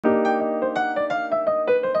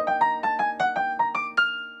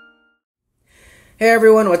Hey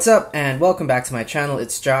everyone, what's up? And welcome back to my channel.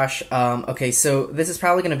 It's Josh. Okay, so this is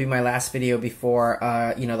probably going to be my last video before,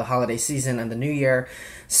 the holiday season and the new year.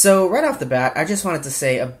 So right off the bat, I just wanted to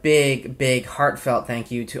say a big, heartfelt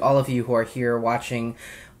thank you to all of you who are here watching,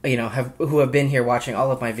 who have been here watching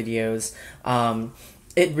all of my videos.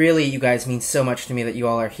 It really, you guys, means so much to me that you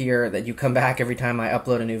all are here, that you come back every time I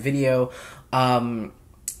upload a new video.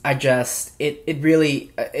 It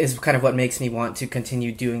really is kind of what makes me want to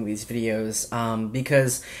continue doing these videos,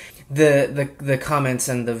 because the comments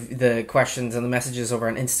and the questions and the messages over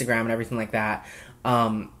on Instagram and everything like that,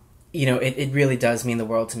 it really does mean the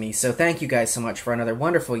world to me. So thank you guys so much for another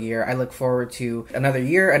wonderful year. I look forward to another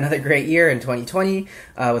year, another great year in 2020,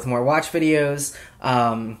 with more watch videos.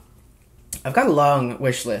 I've got a long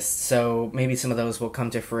wish list, so maybe some of those will come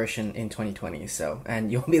to fruition in 2020,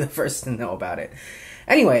 and you'll be the first to know about it.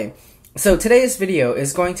 Anyway, so today's video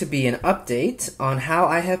is going to be an update on how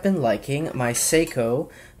I have been liking my Seiko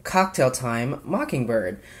Cocktail Time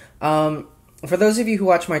Mockingbird. For those of you who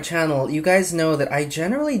watch my channel, you guys know that I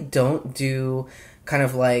generally don't do kind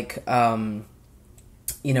of like, updated,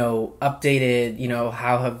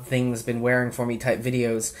 how have things been wearing for me type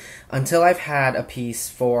videos until I've had a piece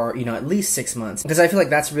for, at least 6 months. Because I feel like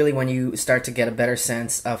that's really when you start to get a better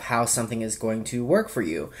sense of how something is going to work for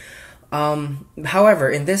you. However,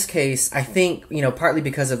 in this case, I think, partly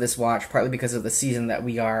because of this watch, partly because of the season that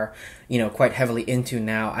we are, quite heavily into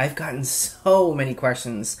now, I've gotten so many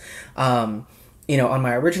questions, on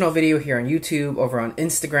my original video here on YouTube, over on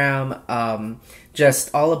Instagram,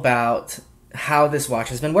 just all about how this watch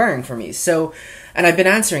has been wearing for me. So, and I've been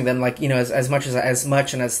answering them as much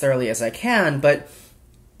and as thoroughly as I can, but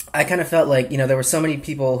I kind of felt like, there were so many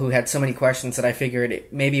people who had so many questions that I figured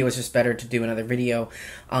maybe it was just better to do another video,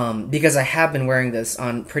 because I have been wearing this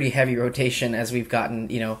on pretty heavy rotation as we've gotten,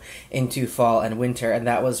 into fall and winter, and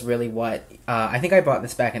that was really what, I think I bought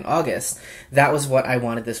this back in August. That was what I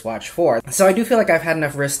wanted this watch for. So I do feel like I've had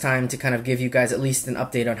enough wrist time to kind of give you guys at least an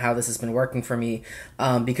update on how this has been working for me,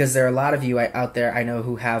 because there are a lot of you out there I know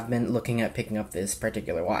who have been looking at picking up this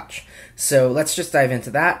particular watch. So let's just dive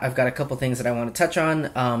into that. I've got a couple things that I want to touch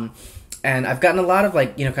on. And I've gotten a lot of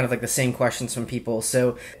kind of the same questions from people.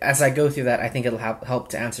 So as I go through that, I think it'll help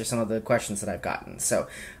to answer some of the questions that I've gotten. So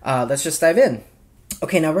let's just dive in.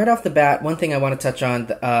 Okay, now right off the bat, one thing I want to touch on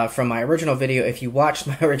from my original video, if you watched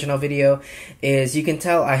my original video, is you can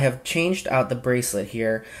tell I have changed out the bracelet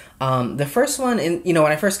here. The first one, when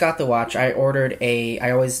I first got the watch, I ordered I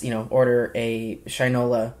always, order a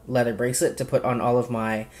Shinola leather bracelet to put on all of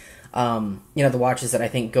my, the watches that I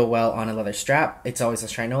think go well on a leather strap. It's always a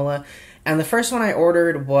Shinola. And the first one I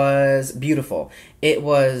ordered was beautiful. It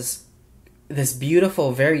was this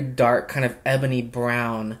beautiful, very dark, kind of ebony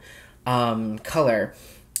brown color.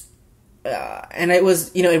 And it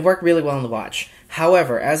was, it worked really well on the watch.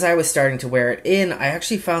 However, as I was starting to wear it in, I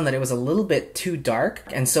actually found that it was a little bit too dark.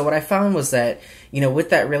 And so what I found was that,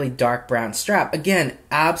 with that really dark brown strap, again,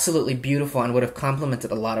 absolutely beautiful and would have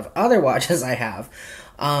complemented a lot of other watches I have.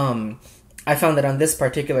 I found that on this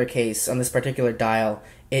particular case, on this particular dial,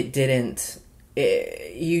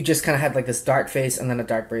 you just kind of had this dark face and then a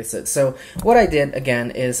dark bracelet. So what I did,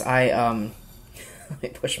 again, is let me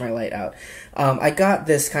push my light out. I got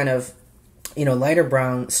this kind of, lighter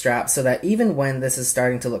brown strap so that even when this is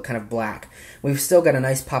starting to look kind of black, we've still got a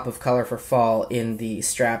nice pop of color for fall in the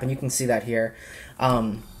strap, and you can see that here.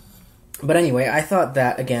 But anyway, I thought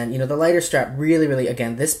that, again, the lighter strap really,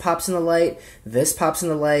 again, this pops in the light, this pops in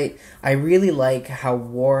the light. I really like how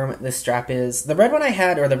warm this strap is. The red one I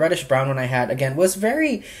had, or the reddish-brown one I had, again, was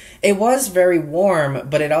very warm,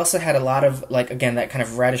 but it also had a lot of, again, that kind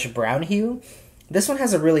of reddish-brown hue. This one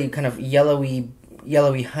has a really kind of yellowy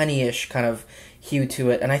honeyish kind of hue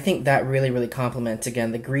to it, and I think that really complements,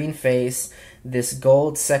 again, the green face, this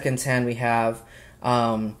gold second tan we have.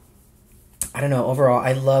 I don't know, overall,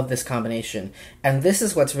 I love this combination. And this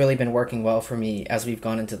is what's really been working well for me as we've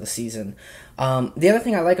gone into the season. The other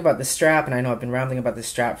thing I like about this strap, and I know I've been rambling about this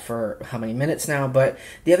strap for how many minutes now, but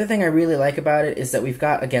the other thing I really like about it is that we've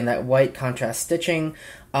got, again, that white contrast stitching.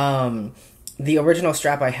 The original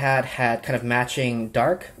strap I had kind of matching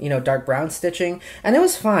dark brown stitching, and it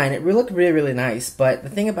was fine. It looked really nice, but the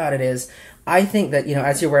thing about it is, I think that,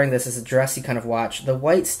 as you're wearing this as a dressy kind of watch, the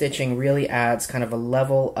white stitching really adds kind of a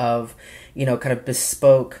level of, kind of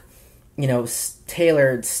bespoke,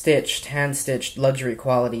 tailored, stitched, hand-stitched luxury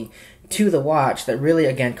quality to the watch that really,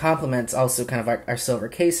 again, complements also kind of our silver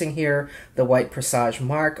casing here, the white presage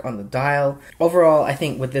mark on the dial. Overall, I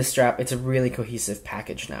think with this strap, it's a really cohesive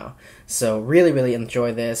package now. So really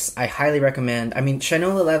enjoy this. I highly recommend. I mean,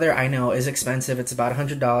 Shinola leather, I know, is expensive. It's about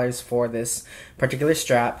 $100 for this particular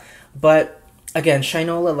strap. But again,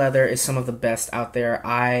 Shinola leather is some of the best out there.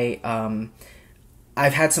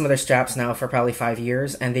 I've had some of their straps now for probably 5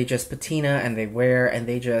 years, and they just patina and they wear and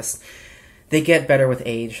they get better with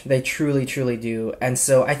age. They truly, truly do. And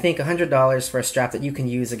so I think $100 for a strap that you can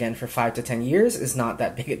use again for 5 to 10 years is not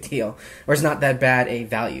that big a deal, or is not that bad a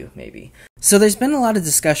value, maybe. So there's been a lot of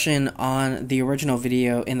discussion on the original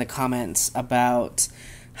video in the comments about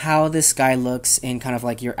how this guy looks in kind of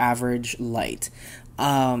like your average light.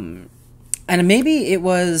 And maybe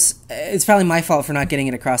it's probably my fault for not getting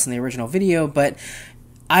it across in the original video, but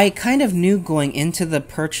I kind of knew going into the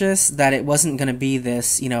purchase that it wasn't going to be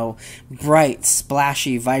this, bright,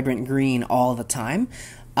 splashy, vibrant green all the time.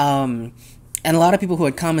 And a lot of people who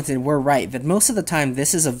had commented were right, that most of the time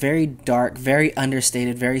this is a very dark, very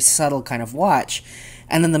understated, very subtle kind of watch.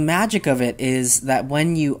 And then the magic of it is that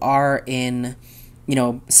when you are in,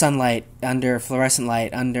 sunlight, under fluorescent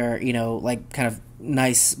light, under, like kind of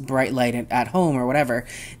nice bright light at home or whatever,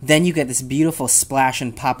 then you get this beautiful splash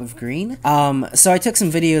and pop of green. So I took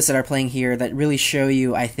some videos that are playing here that really show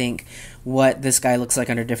you, I think, what this guy looks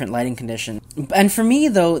like under different lighting conditions. And for me,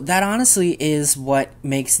 though, that honestly is what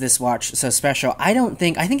makes this watch so special. I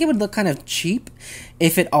think it would look kind of cheap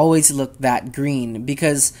if it always looked that green,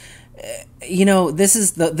 because this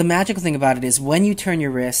is the magical thing about it is when you turn your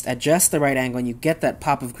wrist at just the right angle and you get that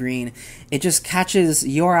pop of green, it just catches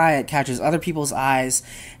your eye, it catches other people's eyes,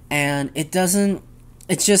 and it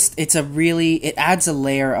adds a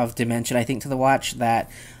layer of dimension, I think, to the watch that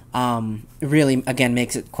really, again,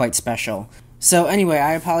 makes it quite special. So anyway,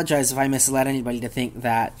 I apologize if I misled anybody to think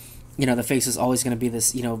that, the face is always going to be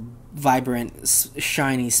this, vibrant,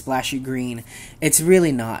 shiny, splashy green. It's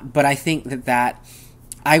really not, but I think that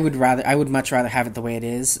I would much rather have it the way it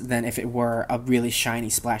is than if it were a really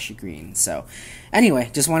shiny, splashy green. So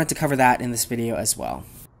anyway, just wanted to cover that in this video as well.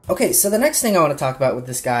 Okay, so the next thing I want to talk about with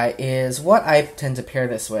this guy is what I tend to pair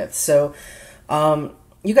this with. So,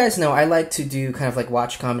 you guys know I like to do kind of like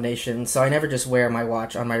watch combinations, so I never just wear my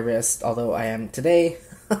watch on my wrist, although I am today.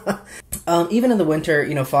 Even in the winter,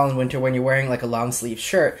 fall and winter, when you're wearing like a long sleeve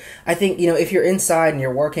shirt, I think, if you're inside and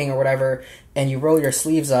you're working or whatever, and you roll your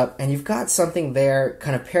sleeves up and you've got something there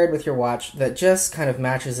kind of paired with your watch that just kind of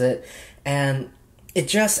matches it, and it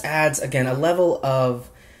just adds, again, a level of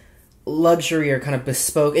luxury or kind of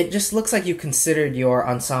bespoke. It just looks like you considered your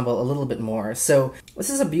ensemble a little bit more. So this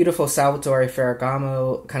is a beautiful Salvatore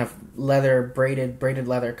Ferragamo kind of leather, braided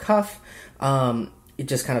leather cuff. It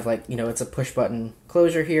just kind of like, it's a push button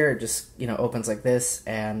closure here. It just, opens like this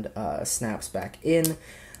and snaps back in.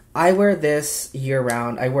 I wear this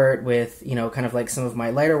year-round. I wear it with, kind of like some of my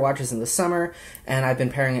lighter watches in the summer, and I've been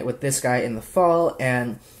pairing it with this guy in the fall,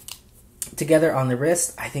 and together on the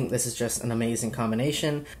wrist, I think this is just an amazing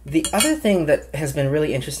combination. The other thing that has been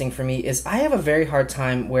really interesting for me is I have a very hard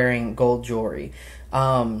time wearing gold jewelry.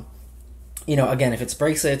 Again, if it's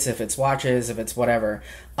bracelets, if it's watches, if it's whatever.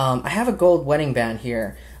 I have a gold wedding band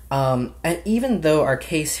here, and even though our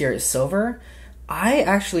case here is silver, I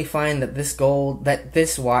actually find that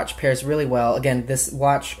this watch pairs really well. Again, this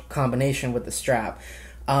watch combination with the strap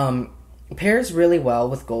pairs really well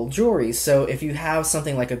with gold jewelry. So if you have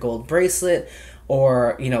something like a gold bracelet,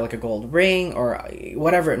 or like a gold ring, or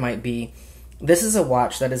whatever it might be, this is a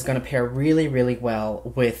watch that is going to pair really, really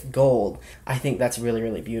well with gold. I think that's really,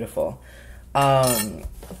 really beautiful.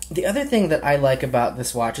 The other thing that I like about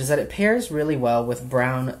this watch is that it pairs really well with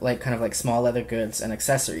brown, kind of like small leather goods and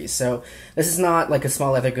accessories. So this is not like a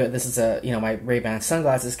small leather good. This is my Ray-Ban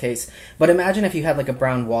sunglasses case. But imagine if you had like a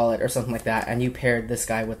brown wallet or something like that, and you paired this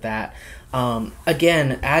guy with that.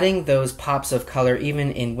 Again, adding those pops of color,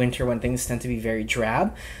 even in winter when things tend to be very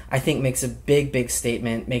drab, I think makes a big, big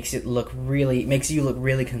statement. makes you look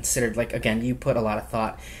really considered. Like, again, you put a lot of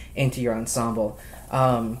thought into your ensemble.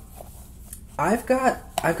 I've got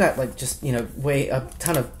like just, a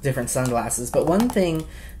ton of different sunglasses, but one thing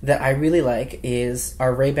that I really like is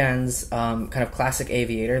our Ray-Ban's kind of classic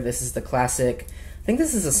aviator. This is the classic, I think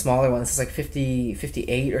this is a smaller one. This is like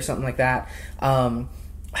 58 or something like that.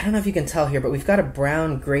 I don't know if you can tell here, but we've got a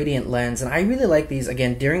brown gradient lens, and I really like these,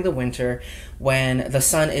 again, during the winter when the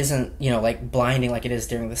sun isn't, like blinding like it is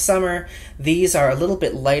during the summer. These are a little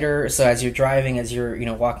bit lighter, so as you're driving, as you're,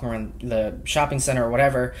 walking around the shopping center or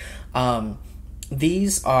whatever,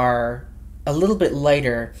 these are a little bit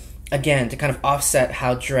lighter, again, to kind of offset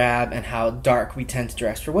how drab and how dark we tend to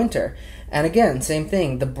dress for winter. And again, same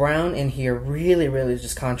thing, the brown in here really, really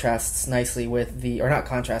just contrasts nicely with or not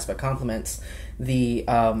contrasts, but complements the,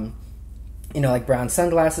 like brown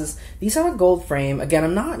sunglasses. These have a gold frame. Again,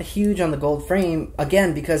 I'm not huge on the gold frame,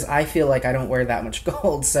 again, because I feel like I don't wear that much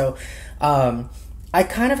gold. So, I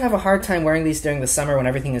kind of have a hard time wearing these during the summer when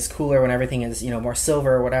everything is cooler, when everything is, more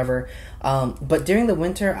silver or whatever. But during the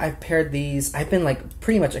winter, I've paired these. I've been like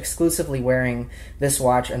pretty much exclusively wearing this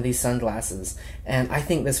watch and these sunglasses. And I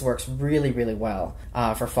think this works really, really well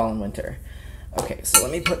for fall and winter. Okay, so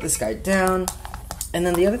let me put this guy down. And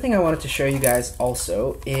then the other thing I wanted to show you guys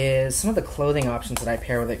also is some of the clothing options that I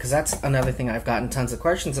pair with it, because that's another thing I've gotten tons of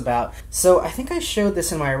questions about. So I think I showed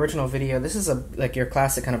this in my original video. This is like your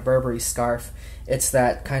classic kind of Burberry scarf. It's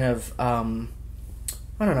that kind of, I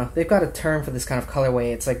don't know, they've got a term for this kind of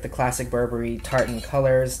colorway. It's like the classic Burberry tartan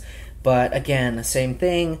colors, but again, same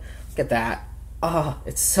thing. Look at that. Oh,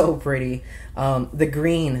 it's so pretty. The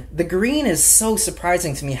green is so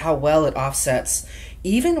surprising to me how well it offsets,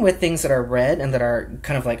 even with things that are red and that are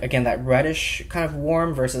kind of like, again, that reddish kind of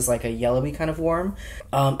warm versus like a yellowy kind of warm.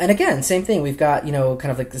 And again, same thing. We've got, kind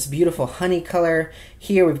of like this beautiful honey color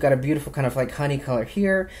here. We've got a beautiful kind of like honey color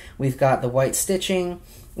here. We've got the white stitching.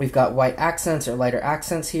 We've got white accents or lighter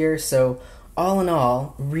accents here. So all in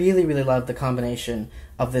all, really, really love the combination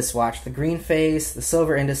of this watch. The green face, the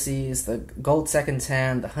silver indices, the gold second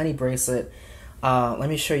tan, the honey bracelet. Let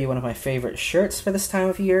me show you one of my favorite shirts for this time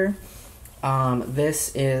of year.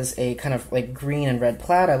 This is a kind of like green and red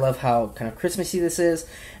plaid. I love how kind of Christmassy this is.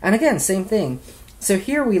 And again, same thing. So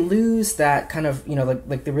here we lose that kind of,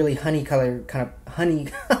 like the really honey color, kind of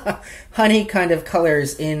honey kind of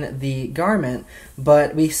colors in the garment,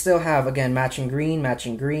 but we still have, again, matching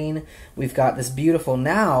green. We've got this beautiful,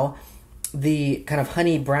 now the kind of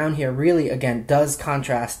honey brown here really, again, does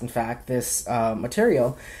contrast, in fact, this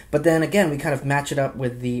material. But then again, we kind of match it up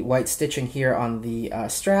with the white stitching here on the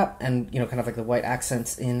strap and, kind of like the white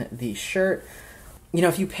accents in the shirt.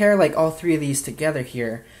 If you pair like all three of these together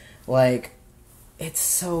here, like, it's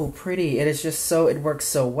so pretty. It is just so, it works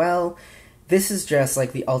so well. This is just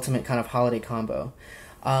like the ultimate kind of holiday combo.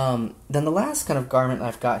 Then the last kind of garment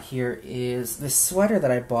I've got here is this sweater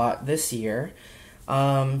that I bought this year.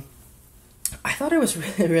 I thought it was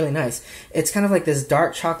really, really nice. It's kind of like this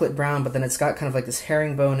dark chocolate brown, but then it's got kind of like this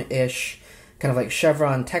herringbone-ish kind of like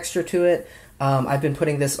chevron texture to it. I've been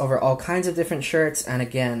putting this over all kinds of different shirts, and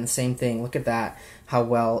again, same thing. Look at that, how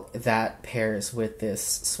well that pairs with this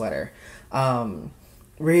sweater.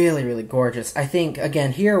 Really, really gorgeous. I think,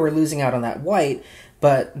 again, here we're losing out on that white,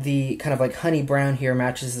 but the kind of like honey brown here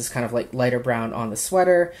matches this kind of like lighter brown on the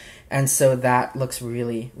sweater, and so that looks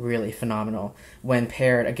really, really phenomenal when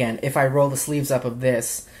paired. Again, if I roll the sleeves up of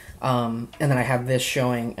this, and then I have this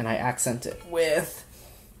showing, and I accent it with,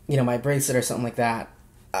 my bracelet or something like that,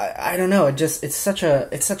 I don't know, it's such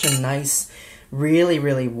a nice, really,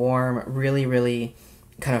 really warm, really, really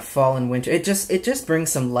kind of fall and winter. It just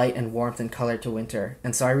brings some light and warmth and color to winter,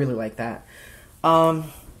 and so I really like that.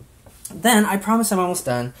 Then, I promise I'm almost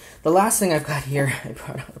done. The last thing I've got here, I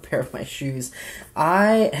brought out a pair of my shoes.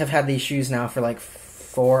 I have had these shoes now for like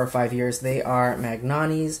 4 or 5 years. They are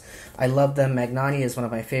Magnani's. I love them. Magnani is one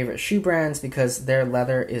of my favorite shoe brands because their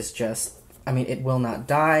leather is just, it will not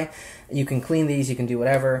die. You can clean these, you can do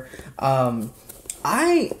whatever.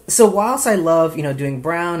 So whilst I love, doing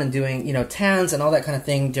brown and doing, tans and all that kind of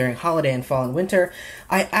thing during holiday and fall and winter,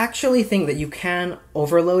 I actually think that you can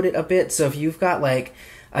overload it a bit. So if you've got like,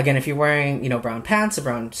 again, if you're wearing, brown pants, a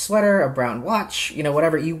brown sweater, a brown watch,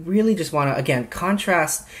 whatever, you really just want to, again,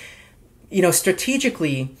 contrast,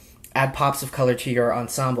 strategically add pops of color to your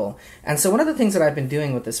ensemble. And so one of the things that I've been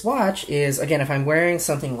doing with this watch is, again, if I'm wearing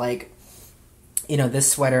something like,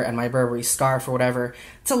 this sweater and my Burberry scarf or whatever,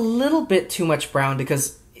 it's a little bit too much brown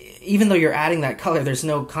because even though you're adding that color, there's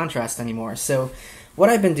no contrast anymore. So what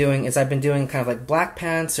I've been doing is I've been doing kind of like black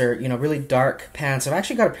pants or, really dark pants. I've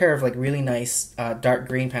actually got a pair of like really nice dark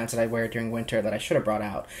green pants that I wear during winter that I should have brought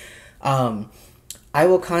out. I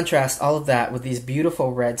will contrast all of that with these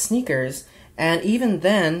beautiful red sneakers. And even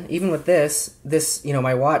then, even with this,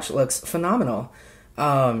 my watch looks phenomenal.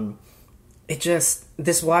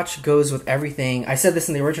 This watch goes with everything. I said this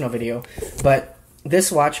in the original video, but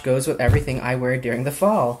this watch goes with everything I wear during the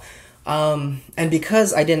fall. And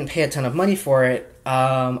because I didn't pay a ton of money for it,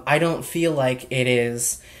 I don't feel like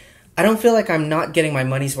I'm not getting my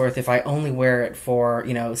money's worth if I only wear it for,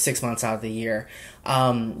 6 months out of the year.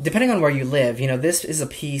 Depending on where you live, this is a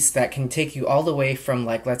piece that can take you all the way from,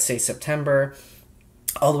 like, let's say September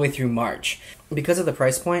all the way through March. Because of the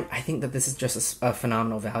price point, I think that this is just a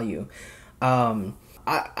phenomenal value.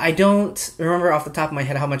 I don't remember off the top of my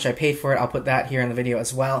head how much I paid for it. I'll put that here in the video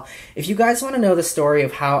as well. If you guys want to know the story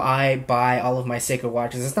of how I buy all of my Seiko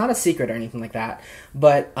watches, it's not a secret or anything like that,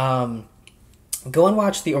 but go and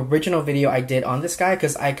watch the original video I did on this guy,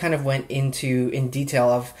 because I kind of went in detail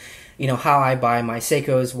of, how I buy my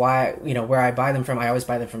Seikos, why, where I buy them from. I always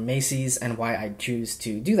buy them from Macy's, and why I choose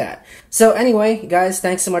to do that. So anyway, guys,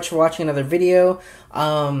 thanks so much for watching another video.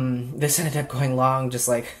 This ended up going long, just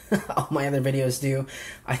like all my other videos do.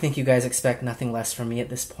 I think you guys expect nothing less from me at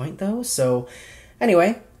this point, though. So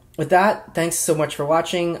anyway, with that, thanks so much for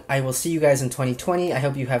watching. I will see you guys in 2020. I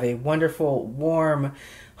hope you have a wonderful, warm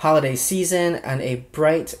holiday season and a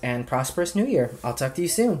bright and prosperous new year. I'll talk to you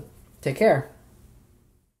soon. Take care.